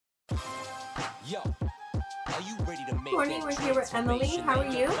Yo, are you ready to make Morning, we're here with Emily. How are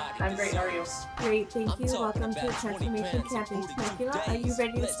you? I'm great, how are you? Great, thank you. Welcome to Transformation Camp in Temecula. Are you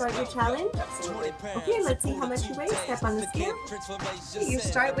ready to start your challenge? Absolutely. Okay, let's see how much you weigh. Step on the scale. Your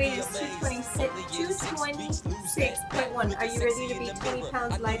start weight is 226.1. Are you ready to be 20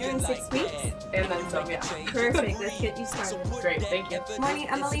 pounds lighter in 6 weeks? And then some, yeah. Perfect, let's get you started. Great, thank you. Morning,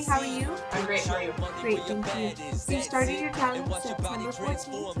 Emily. How are you? I'm great, how are you? Great, thank you. So you started your challenge September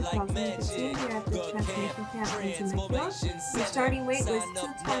 14th, 2015 here at the Transformation Camp in Temecula. Your starting weight was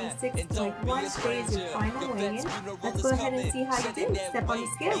 226.1. Today is your final weigh-in. Let's go ahead and see how you did. Step on the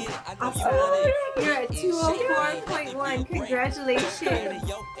scale. Awesome. You're at 204.1. Congratulations.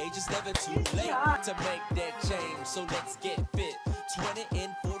 Yo, age is never too late to make that change. So let's get fit.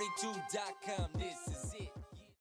 20and42.com. This is